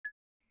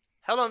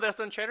Hello,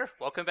 investor and trader.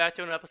 Welcome back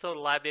to another episode of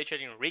Live Day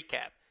Trading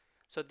Recap.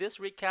 So this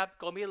recap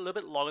gonna be a little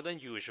bit longer than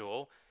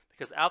usual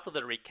because after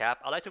the recap,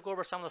 I like to go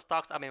over some of the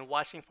stocks I've been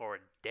watching for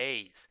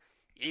days,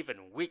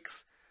 even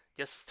weeks,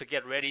 just to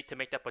get ready to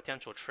make that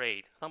potential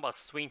trade. I'm talking about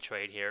swing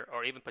trade here,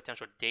 or even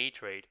potential day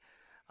trade.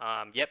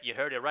 Yep, you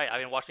heard it right. I've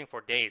been watching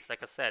for days.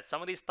 Like I said,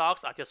 some of these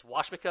stocks I just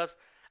watch because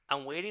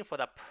I'm waiting for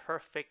the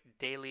perfect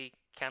daily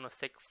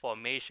candlestick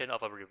formation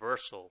of a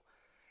reversal.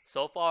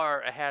 So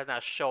far, it has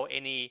not shown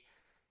any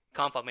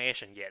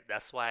confirmation yet.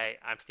 That's why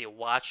I'm still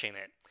watching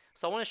it.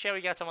 So I want to share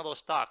with you guys some of those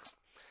stocks.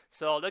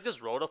 So let's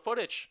just roll the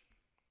footage.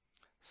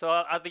 So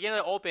at the beginning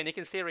of the open, you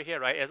can see right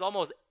here, right? It's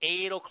almost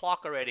 8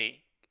 o'clock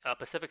already,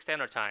 Pacific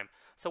Standard Time.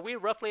 So we're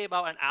roughly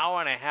about an hour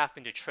and a half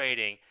into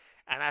trading,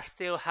 and I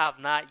still have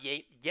not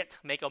yet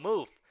make a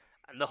move.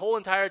 And the whole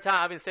entire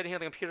time, I've been sitting here on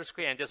the computer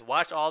screen and just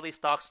watch all these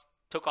stocks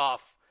took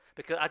off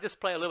because I just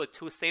play a little bit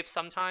too safe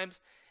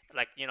sometimes.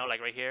 Like like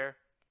right here,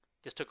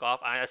 just took off.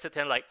 And I sit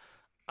there like,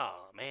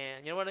 oh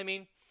man, you know what I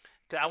mean?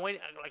 I wait,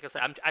 like I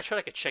said, I try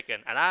like a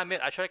chicken, and I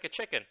admit I try like a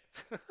chicken.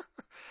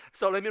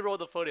 So let me roll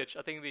the footage.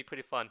 I think it'll be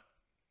pretty fun.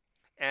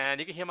 And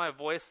you can hear my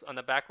voice on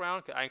the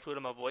background. I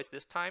included my voice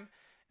this time,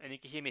 and you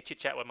can hear me chit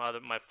chat with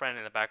my friend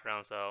in the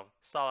background. So,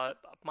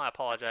 I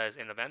apologize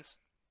in advance.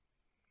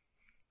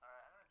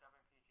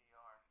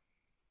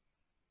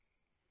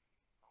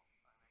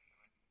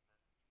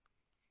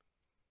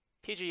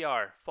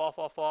 PGR, fall,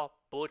 fall, fall,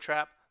 bull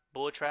trap,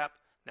 bull trap.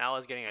 Now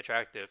it's getting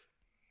attractive.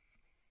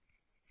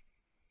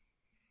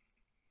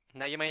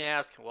 Now you may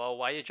ask, well,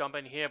 why you jump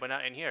in here but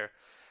not in here?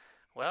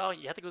 Well,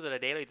 you have to go to the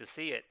daily to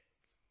see it.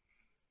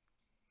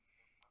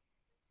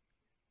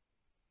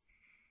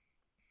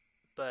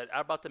 But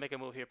I'm about to make a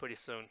move here pretty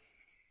soon.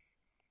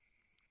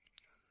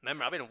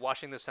 Remember, I've been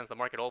watching this since the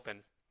market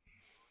opened.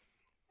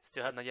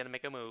 Still have not yet to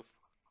make a move.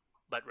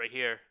 But right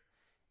here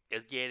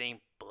is getting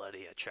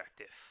bloody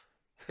attractive.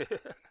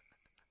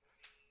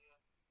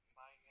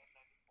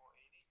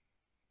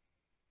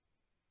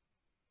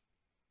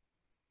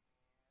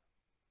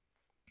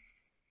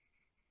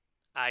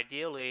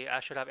 Ideally, I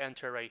should have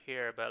entered right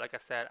here, but like I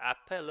said, I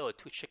play a little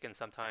too chicken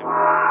sometimes.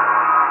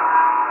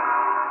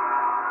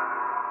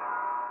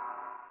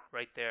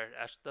 Right there,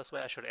 that's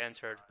why I should have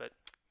entered, but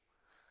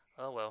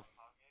oh well.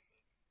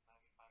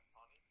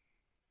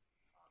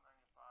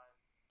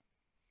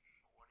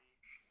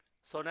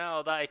 So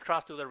now that I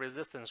crossed through the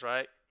resistance,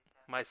 right?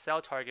 My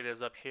sell target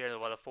is up here,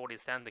 about the 40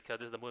 cent, because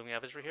this is the moving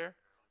average right here.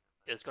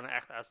 It's gonna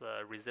act as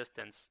a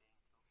resistance.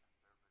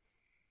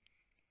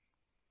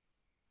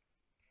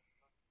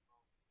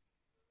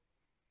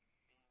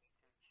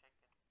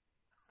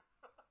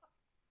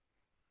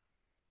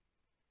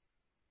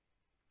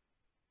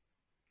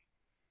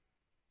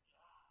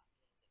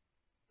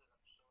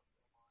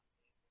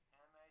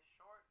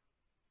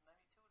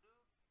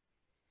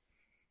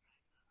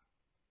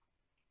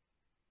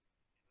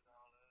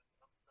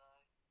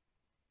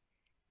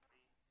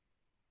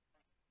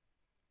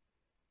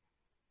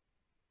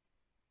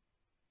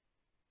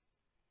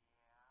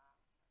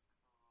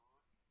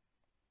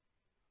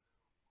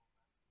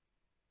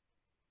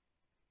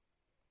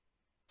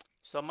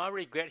 So my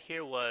regret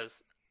here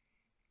was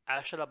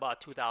I should have bought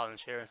 2,000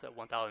 shares instead of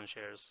 1,000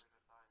 shares.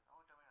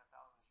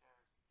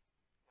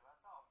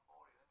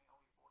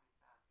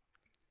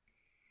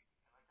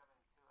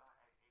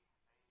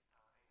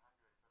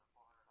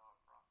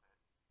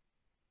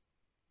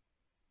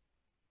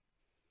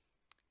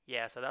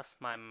 Yeah, so that's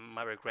my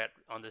regret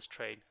on this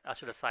trade. I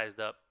should have sized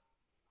up.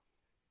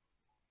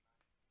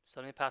 So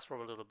let me pass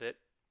forward a little bit.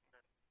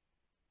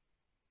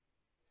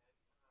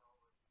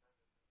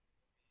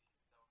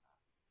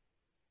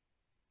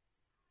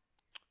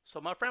 So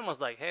my friend was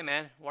like, "Hey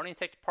man, why don't you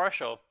take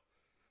partial?"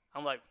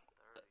 I'm like,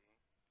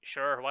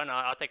 "Sure, why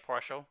not? I'll take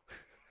partial." Alright,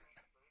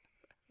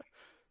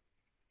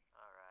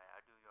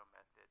 I'll do your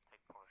method.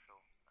 Take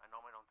partial. I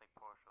normally don't take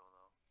partial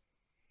though.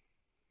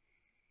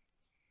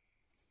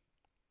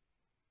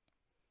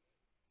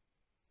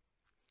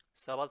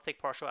 So I'll take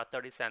partial at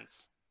 30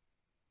 cents.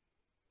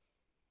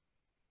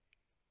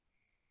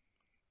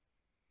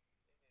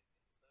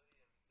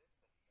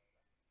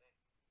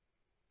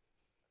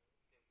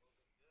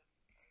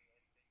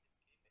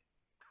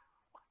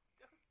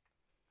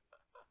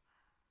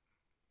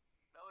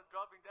 That was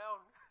dropping down.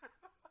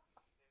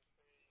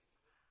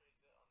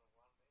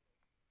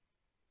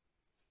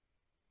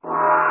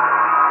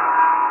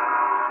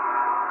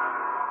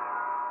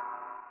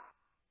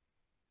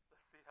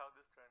 Let's see how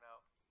this turned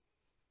out.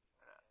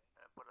 And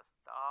I put a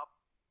stop,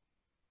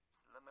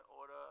 limit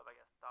order. If I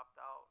get stopped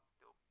out,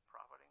 still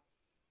profiting.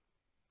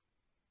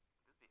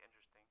 This would be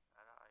interesting.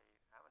 I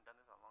haven't done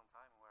this in a long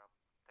time where I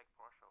take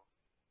partial.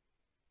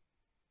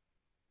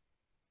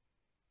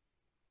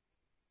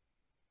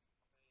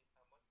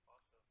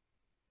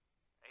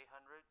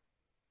 800.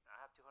 I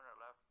have 200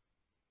 left.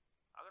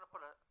 I'm gonna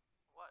put a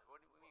what? What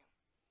do you mean?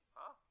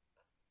 Huh?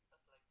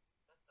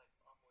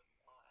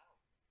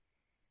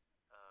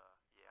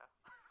 Yeah.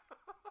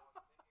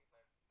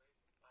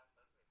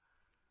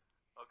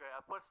 Okay, I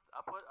put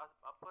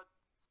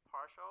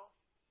partial,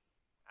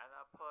 and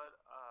I put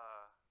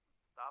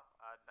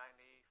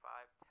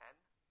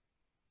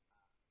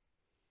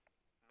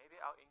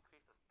I'll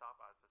increase the stop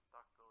as the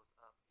stock goes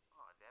up.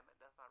 Oh, damn it.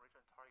 That's my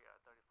original target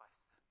at 35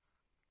 cents.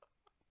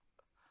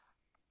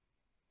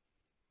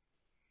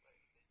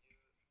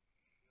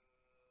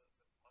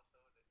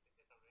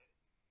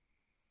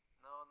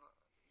 No, no,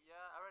 yeah,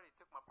 I already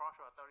took my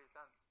partial at 30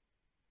 cents.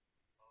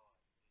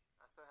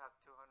 I still have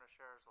 200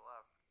 shares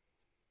left.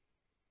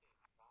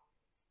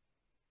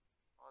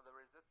 Well, the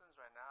resistance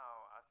right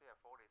now, I see at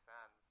 40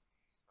 cents.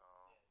 So,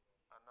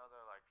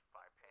 another like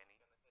 5 penny.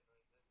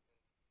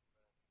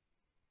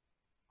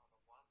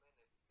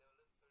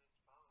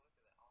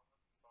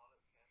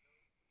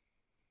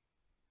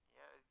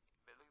 Yeah,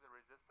 but look at the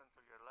resistance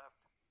to your left.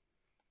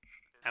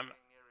 It's getting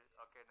near.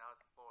 Okay, now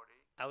it's 40.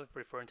 I was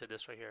referring to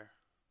this right here.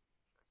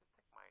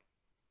 Should I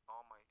just take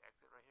all my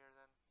exit right here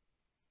then?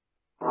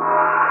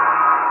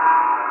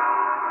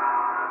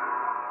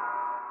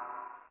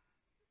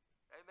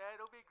 Hey man,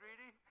 don't be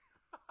greedy.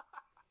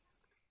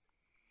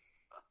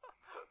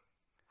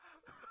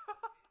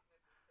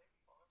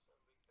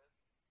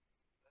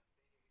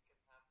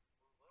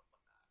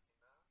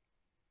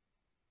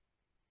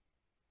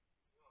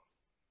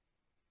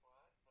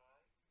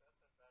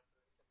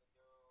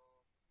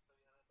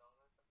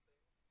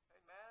 Hey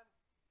man.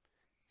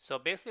 So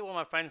basically what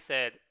my friend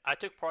said, I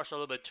took partial a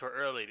little bit too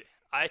early.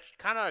 I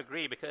kind of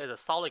agree because it's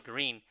a solid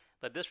green,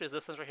 but this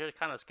resistance right here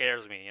kind of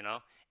scares me, you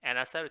know? And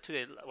I said it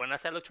to when I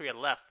said look to your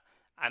left,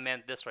 I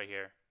meant this right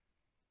here.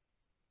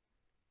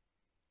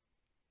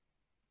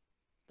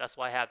 That's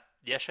why I have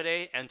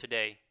yesterday and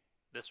today,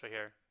 this right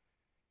here.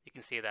 You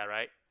can see that,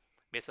 right?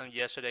 Based on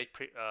yesterday's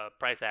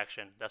price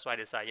action. That's why I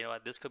decided, you know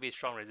what, this could be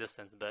strong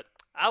resistance, but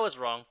I was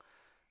wrong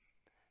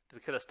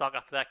because the stock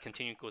after that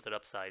continued to go to the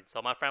upside.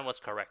 So my friend was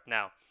correct.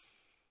 Now,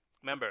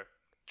 remember,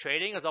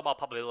 trading is all about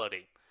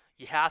probability.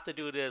 You have to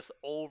do this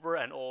over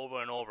and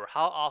over and over.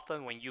 How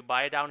often when you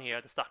buy down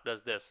here, the stock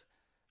does this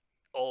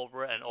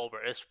over and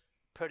over? It's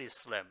pretty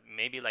slim.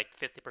 Maybe like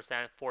 50%,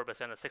 4%, or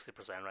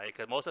 60%, right?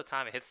 Because most of the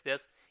time it hits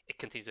this, it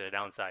continues to the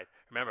downside.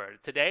 Remember,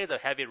 today is a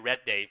heavy red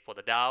day for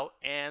the Dow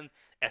and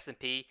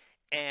S&P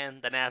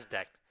and the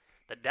Nasdaq.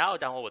 The Dow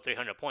down over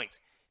 300 points.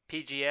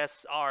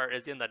 PGSR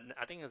is in the,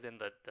 I think is in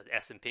the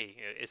S&P.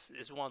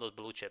 It's one of those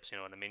blue chips, you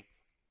know what I mean?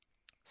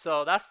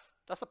 So that's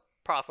a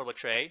profitable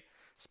trade.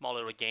 Small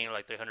little gain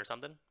like 300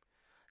 something.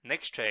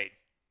 Next trade,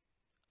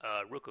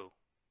 ROKU.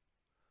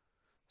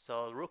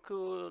 So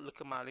ROKU,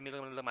 let me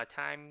look at my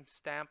time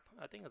stamp.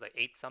 I think it's like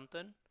 8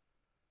 something.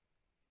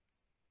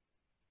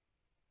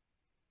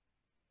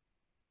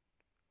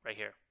 Right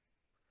here.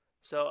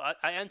 So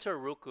I enter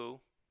ROKU.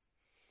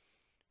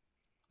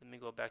 Let me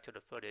go back to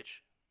the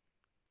footage.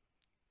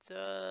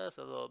 Just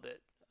a little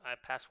bit. I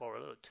passed forward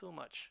a little too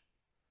much.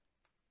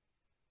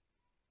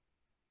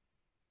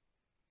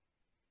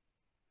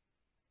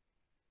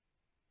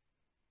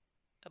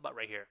 About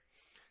right here.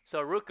 So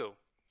ROKU,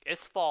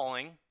 it's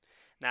falling.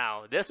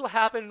 Now, this will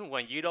happen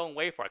when you don't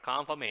wait for a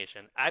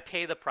confirmation. I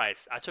paid the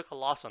price. I took a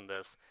loss on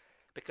this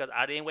because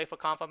I didn't wait for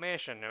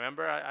confirmation.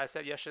 Remember I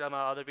said yesterday on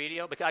my other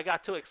video? Because I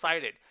got too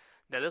excited.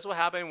 Now, this will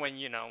happen when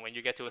you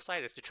get too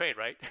excited to trade,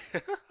 right?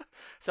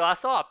 So I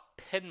saw a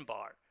pin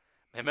bar.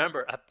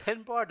 Remember, a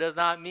pin bar does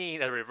not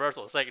mean a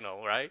reversal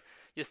signal, right?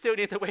 You still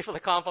need to wait for the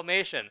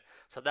confirmation.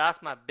 So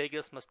that's my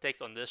biggest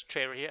mistakes on this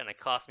trade right here, and it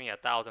cost me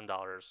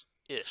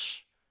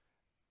 $1,000-ish.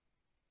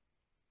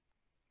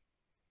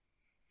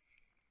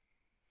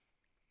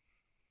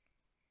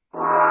 I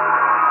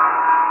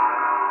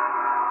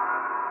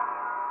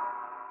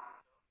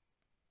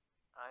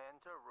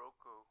enter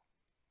ROKU.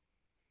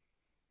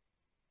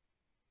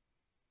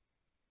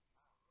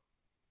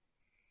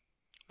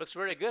 Looks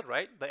really good,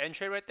 right? The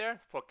entry right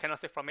there for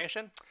candlestick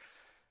formation,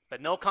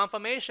 but no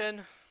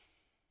confirmation.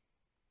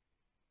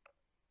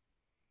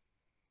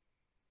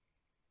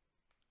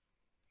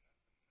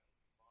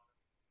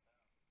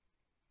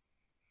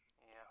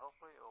 Yeah,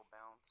 hopefully it will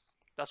bounce.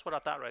 That's what I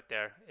thought right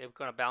there. It was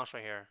gonna bounce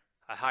right here.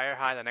 A higher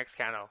high the next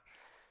candle.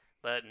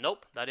 But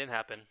nope, that didn't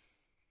happen.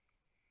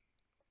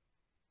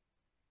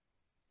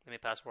 Let me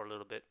pass forward a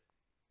little bit.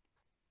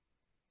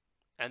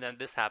 And then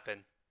this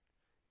happened.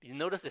 You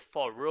notice it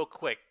fall real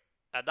quick.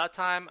 At that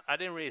time, I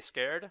didn't really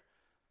scared.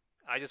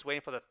 I just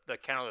waiting for the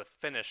candle to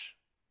finish.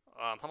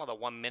 I'm talking about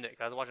the 1 minute.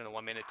 I was watching the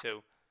 1 minute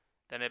too.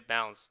 Then it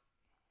bounced.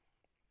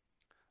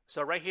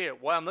 So right here,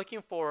 what I'm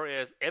looking for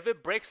is if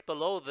it breaks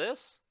below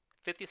this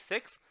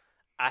 56,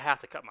 I have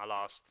to cut my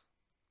loss.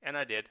 And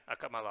I did. I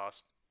cut my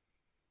loss.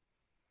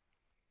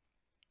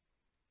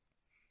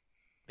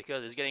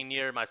 Because it's getting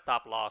near my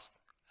stop loss.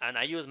 And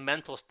I use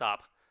mental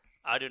stop.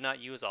 I do not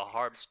use a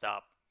hard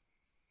stop.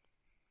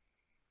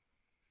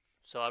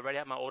 So I already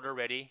have my order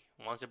ready.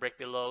 Once it breaks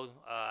below,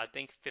 I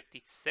think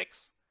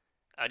 56,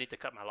 I need to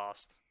cut my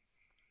loss.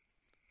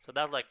 So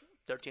that's like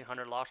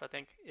 1,300 loss, I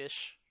think,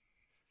 ish.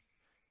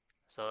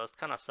 So that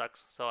kind of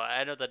sucks. So I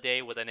ended the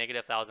day with a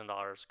negative $1,000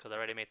 because I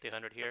already made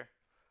 300 here.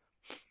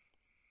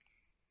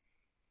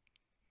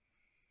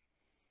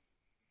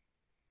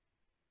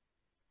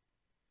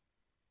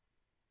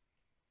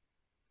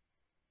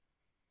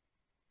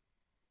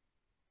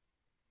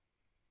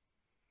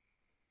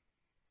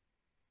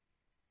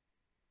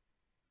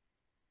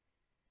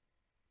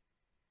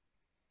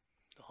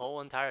 whole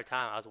entire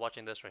time I was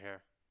watching this right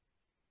here.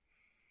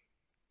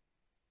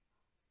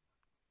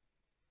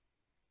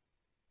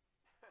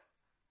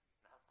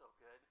 Not so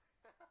good.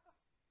 Not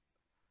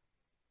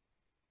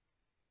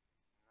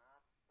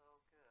so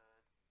good.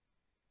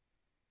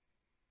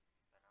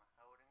 But I'm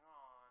holding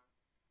on.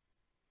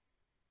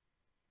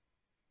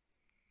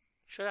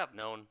 Should have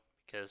known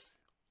because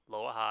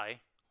lower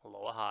high,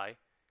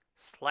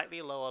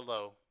 slightly lower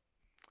low.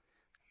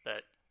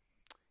 But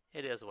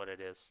it is what it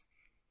is.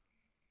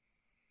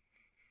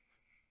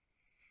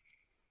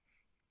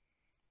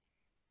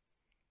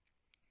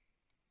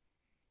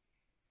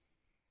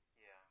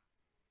 Yeah.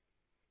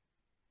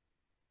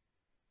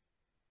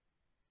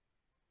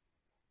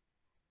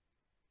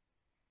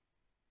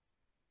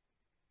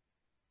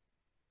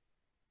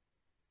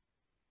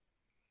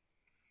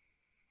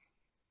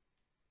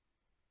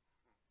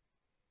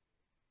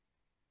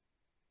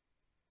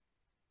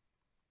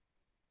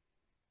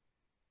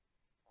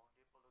 Home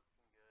Depot looking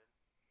good.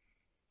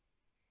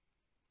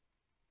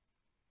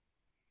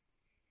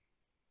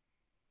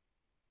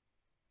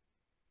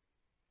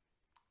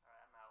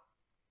 Alright, I'm out.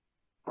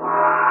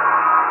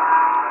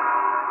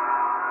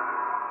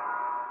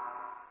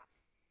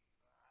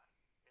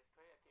 It's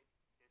crazy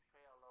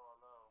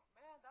low.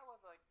 Man, that was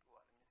like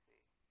what? Let me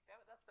see.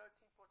 That's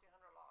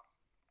 1400 loss.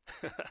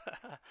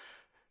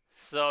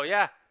 So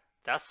yeah,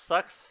 that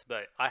sucks,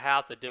 but I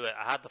have to do it.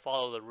 I have to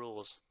follow the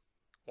rules.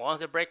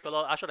 Once it break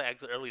below, I should have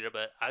exited earlier,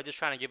 but I was just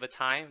trying to give it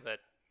time, but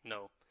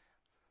no.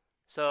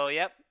 So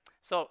yep.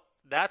 So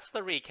that's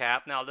the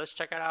recap. Now let's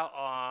check it out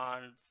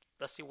on.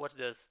 Let's see what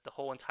this the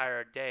whole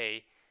entire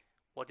day,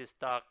 what this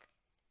stock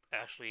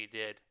actually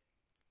did.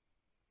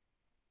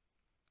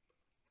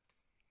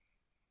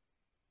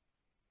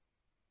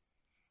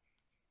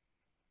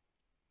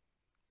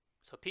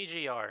 So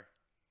PGR,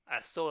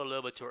 I sold a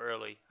little bit too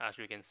early, as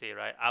you can see,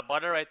 right? I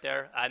bought it right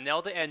there. I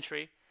nailed the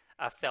entry.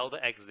 I failed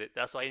the exit.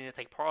 That's why you need to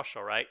take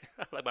partial, right?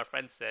 Like my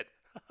friend said.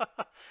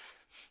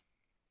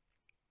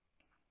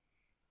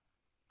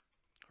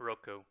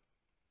 ROKU.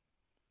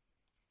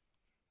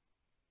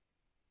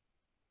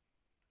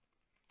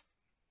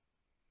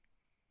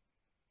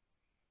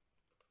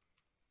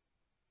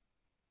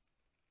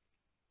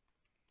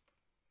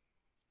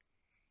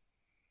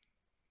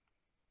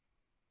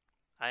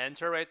 I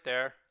enter right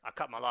there. I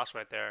cut my loss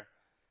right there.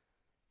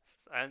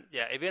 And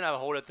yeah, even if I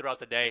hold it throughout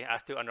the day, I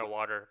still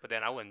underwater. But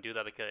then I wouldn't do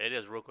that because it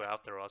is ROKU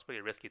after all. It's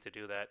pretty risky to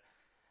do that.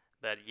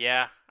 But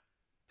yeah,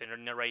 been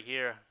right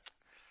here.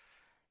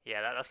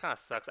 Yeah, that's kind of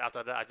sucks.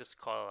 After that, I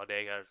just call it a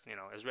day. Cause,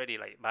 it's ready.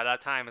 Like by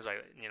that time, it's like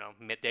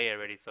midday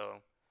already.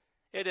 So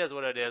it is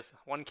what it is.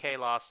 1K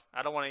loss.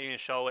 I don't want to even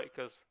show it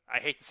because I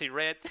hate to see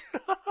red.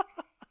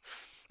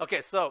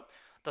 Okay, so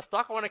the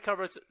stock I want to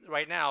cover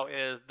right now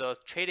is the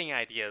trading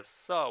ideas.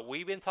 So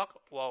we've been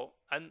talking. Well,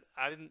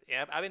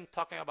 I've been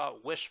talking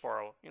about Wish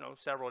for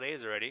several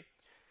days already.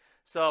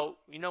 So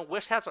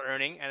Wish has an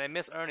earning and it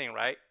missed earning,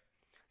 right?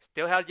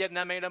 Still has yet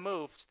not made a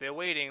move. Still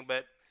waiting,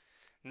 but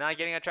not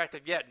getting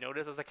attractive yet.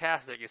 Notice as a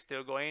candlestick is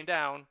still going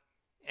down,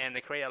 and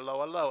they create a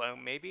lower low,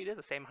 and maybe it is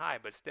the same high,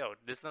 but still,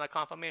 this is not a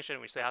confirmation.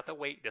 We still have to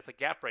wait. There's a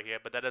gap right here,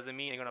 but that doesn't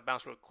mean you're gonna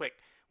bounce real quick.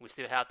 We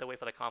still have to wait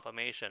for the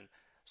confirmation.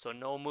 So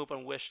no move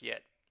on Wish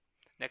yet.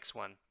 Next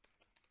one,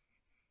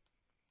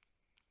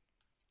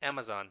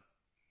 Amazon.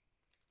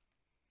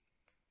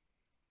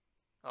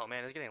 Oh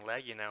man, it's getting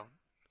laggy now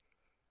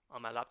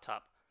on my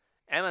laptop.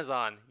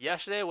 Amazon.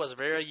 Yesterday was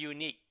very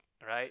unique,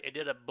 right? It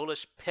did a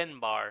bullish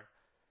pin bar.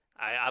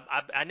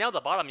 I nailed the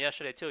bottom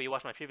yesterday too. You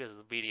watched my previous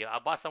video. I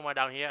bought somewhere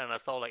down here and I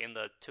saw like in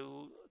the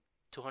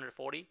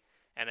 240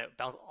 and it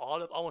bounced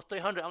all of almost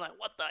 300. I'm like,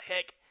 what the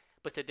heck?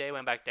 But today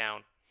went back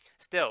down.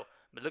 Still,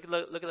 but look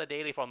at the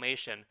daily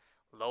formation.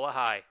 Lower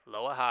high,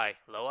 lower high,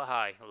 lower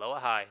high, lower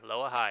high,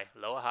 lower high,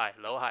 lower high,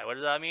 lower high. What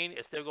does that mean?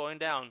 It's still going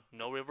down.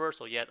 No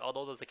reversal yet.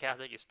 Although the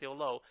stochastic is still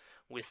low,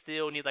 we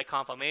still need that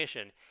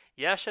confirmation.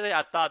 Yesterday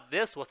I thought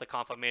this was the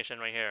confirmation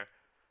right here.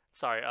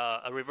 Sorry,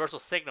 a reversal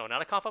signal,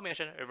 not a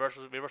confirmation,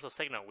 reversal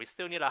signal. We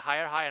still need a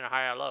higher high and a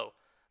higher low,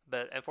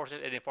 but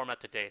unfortunately it didn't form out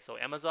today. So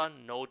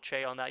Amazon, no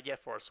trade on that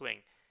yet for a swing.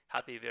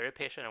 Have to be very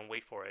patient and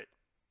wait for it.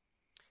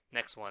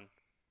 Next one,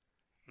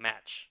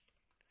 match.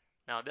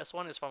 Now this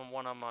one is from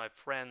one of my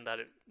friend that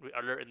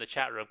alert in the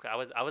chat room.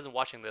 I wasn't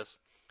watching this,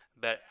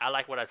 but I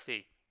like what I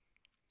see.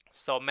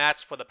 So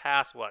match for the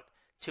past what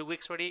 2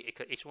 weeks already.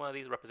 Each one of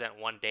these represent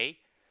 1 day.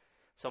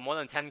 So more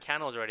than 10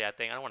 candles already, I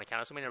think. I don't want to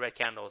count so many red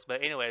candles.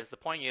 But anyways, the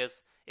point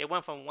is, it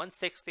went from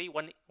 160,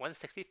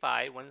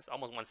 165, almost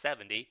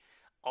 170,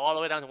 all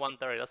the way down to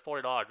 130. That's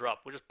 $40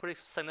 drop, which is pretty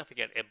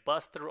significant. It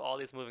busts through all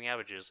these moving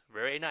averages.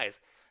 Very nice.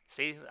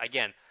 See,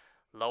 again,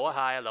 lower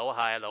high, lower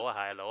high, lower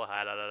high, lower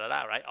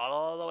high, right?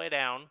 All the way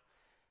down.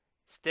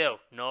 Still,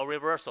 no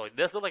reversal.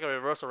 This looks like a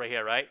reversal right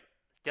here, right?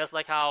 Just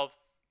like how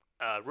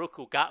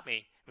ROKU got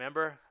me.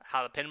 Remember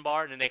how the pin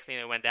bar and the next thing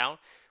it went down?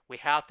 We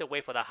have to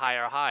wait for the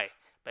higher high,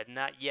 but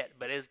not yet.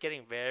 But it's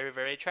getting very,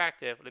 very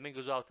attractive. Let me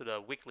go out to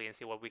the weekly and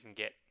see what we can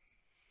get.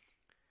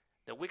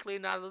 The weekly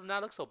not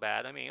look so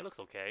bad. I mean, it looks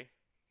okay.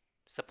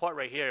 Support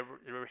right here,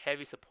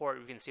 heavy support.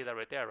 You can see that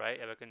right there, right?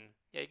 If I can,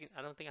 yeah, you can,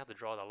 I don't think I have to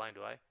draw the line,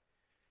 do I?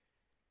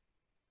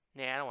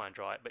 Nah, I don't want to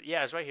draw it, but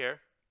yeah, it's right here.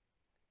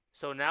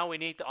 So now we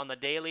need on the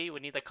daily, we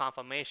need the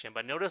confirmation.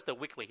 But notice the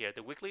weekly here.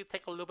 The weekly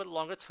take a little bit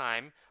longer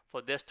time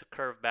for this to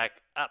curve back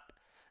up.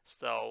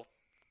 So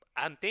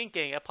I'm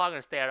thinking I'm probably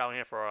gonna stay around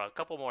here for a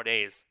couple more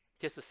days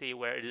just to see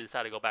where it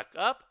decides to go back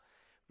up.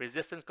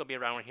 Resistance gonna be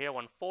around here,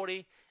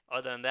 140.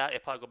 Other than that,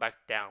 it probably go back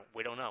down.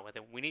 We don't know.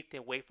 We need to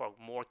wait for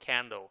more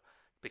candle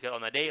because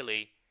on the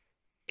daily,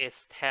 it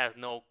has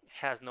no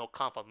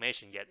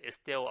confirmation yet. It's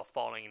still a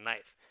falling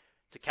knife.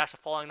 To catch a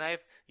falling knife,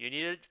 you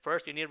need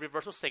first you need a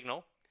reversal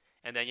signal,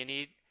 and then you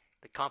need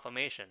the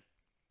confirmation.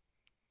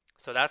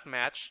 So that's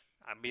match.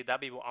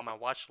 That'd be on my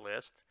watch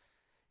list.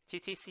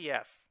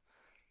 TTCF,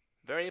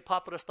 very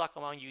popular stock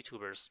among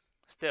YouTubers.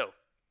 Still,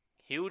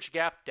 huge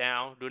gap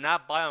down. Do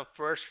not buy on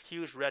first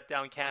huge red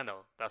down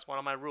candle. That's one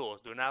of my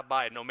rules. Do not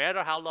buy it. No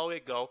matter how low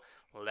it go,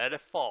 let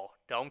it fall.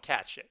 Don't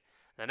catch it.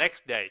 The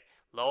next day,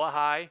 lower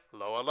high,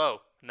 lower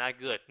low. Not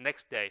good.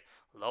 Next day,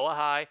 lower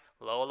high,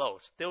 lower low.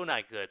 Still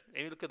not good.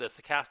 And you look at the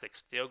stochastic,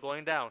 still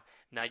going down.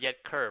 Not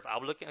yet curve. I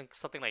was looking at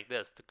something like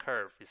this, the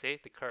curve. You see?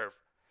 The curve.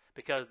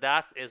 Because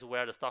that is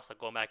where the stocks are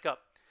going back up.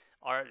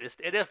 Or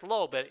it is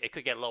low, but it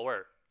could get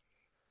lower.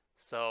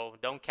 So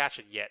don't catch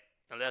it yet,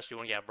 unless you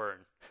want to get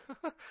burned.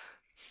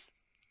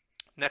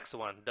 Next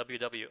one,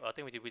 WW. I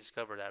think we just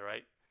covered that,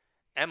 right?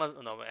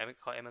 Amazon, no, I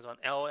call Amazon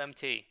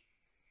LMT.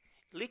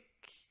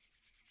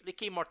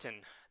 Licky Martin.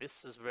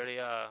 This is very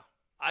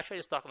I tried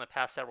to stock in the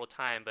past several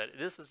times, but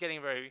this is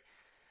getting very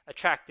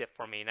attractive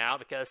for me now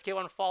because it's keep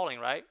on falling,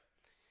 right?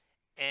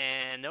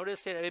 And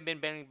notice here it's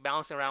been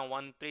bouncing around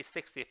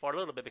 1360 for a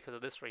little bit because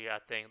of this right here, I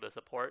think, the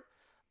support.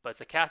 But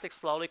stochastic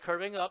slowly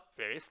curving up,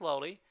 very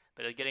slowly,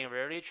 but it's getting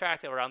very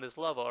attractive around this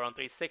level, around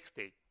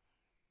 360.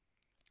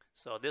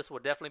 So this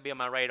would definitely be on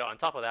my radar. On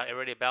top of that, it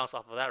already bounced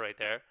off of that right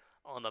there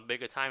on the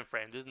bigger time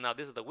frame. This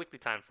is the weekly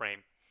time frame.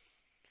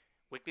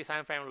 Weekly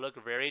time frame will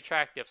look very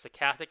attractive.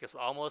 Stochastic is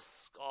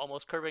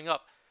almost curving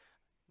up,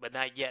 but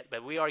not yet.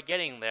 But we are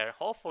getting there.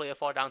 Hopefully, it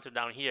fall down to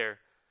down here.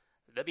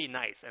 That'd be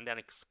nice, and then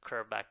it's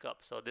curve back up.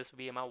 So this would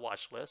be in my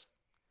watch list.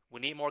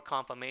 We need more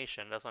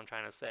confirmation. That's what I'm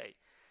trying to say.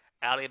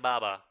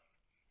 Alibaba.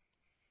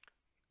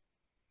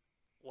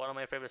 One of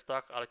my favorite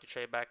stocks I like to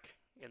trade back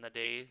in the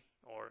day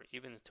or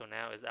even till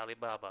now is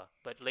Alibaba.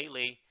 But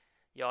lately,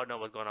 y'all know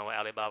what's going on with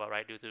Alibaba,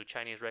 right? Due to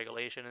Chinese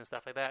regulation and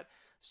stuff like that.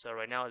 So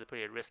right now it's a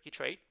pretty risky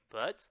trade,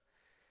 but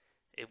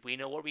if we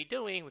know what we're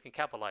doing, we can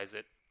capitalize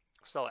it.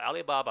 So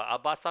Alibaba, I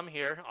bought some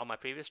here on my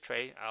previous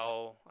trade.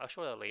 I'll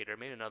show that later,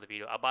 maybe another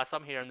video. I bought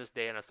some here on this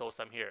day and I sold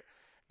some here.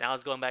 Now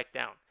it's going back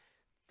down.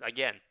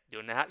 Again,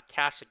 do not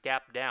catch the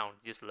gap down.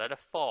 Just let it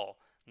fall.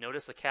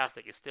 Notice the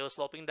stochastic is still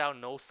sloping down,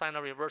 no sign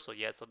of reversal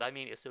yet, so that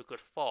means it still could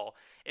fall.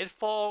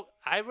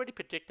 I already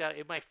predict that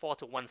it might fall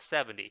to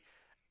 170.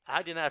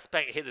 I did not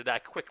expect it hit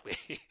that quickly.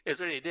 It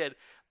really did.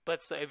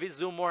 But so if we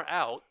zoom more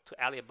out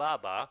to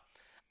Alibaba,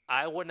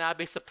 I would not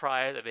be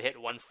surprised if it hit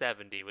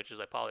 170, which is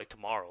like probably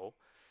tomorrow.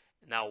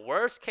 Now,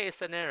 worst case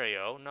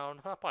scenario, no,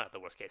 probably not the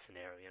worst case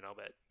scenario,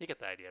 but you get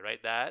the idea,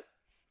 right? That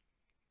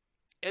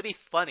it'd be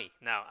funny.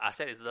 Now, I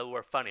said it's the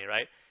word funny,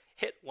 right?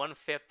 Hit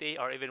 150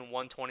 or even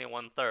 120,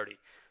 130.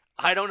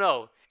 I don't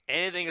know.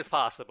 Anything is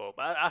possible.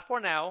 But for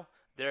now,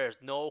 there is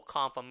no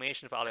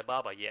confirmation for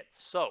Alibaba yet.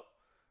 So,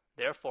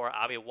 therefore,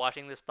 I'll be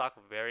watching this stock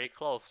very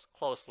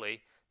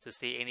closely to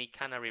see any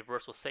kind of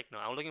reversal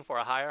signal. I'm looking for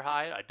a higher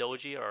high, a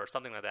doji, or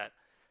something like that.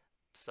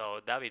 So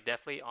that'll be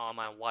definitely on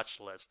my watch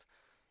list.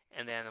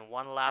 And then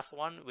one last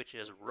one, which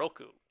is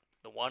ROKU,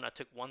 the one I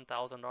took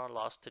 $1,000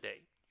 loss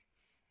today.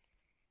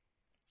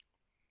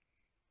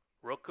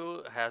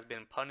 ROKU has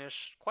been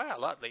punished quite a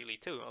lot lately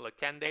too. Like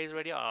 10 days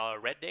already,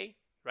 red day,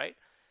 right?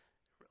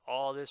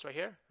 All this right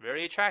here,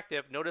 very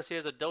attractive. Notice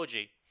here's a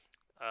doji,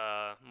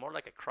 more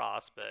like a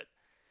cross, but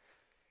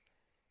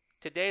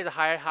today is a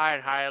higher high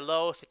and higher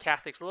low.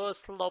 Stochastic's a little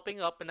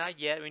sloping up, but not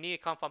yet. We need a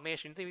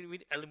confirmation.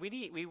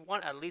 We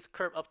want at least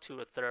curve up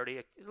to a 30,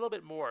 a little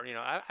bit more.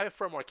 I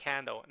prefer more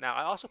candle. Now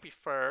I also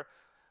prefer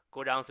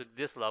go down to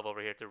this level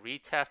over here to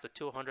retest the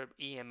 200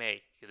 EMA.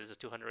 Okay, this is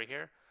 200 right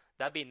here.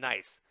 That'd be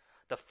nice.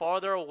 The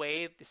farther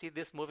away, you see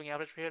this moving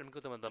average right here? Let me go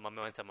to the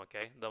momentum,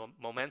 okay? The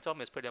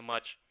momentum is pretty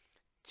much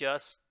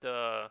just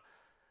the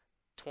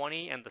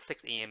 20 and the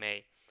 6 EMA.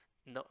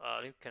 No,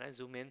 can I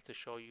zoom in to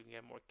show you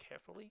again more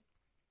carefully?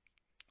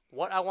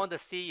 What I want to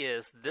see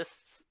is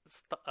this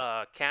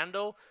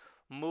candle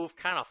move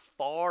kind of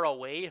far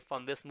away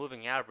from this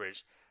moving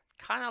average.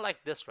 Kind of like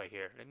this right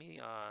here. Let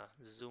me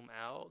zoom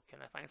out. Can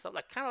I find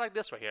something? Kind of like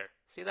this right here.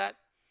 See that?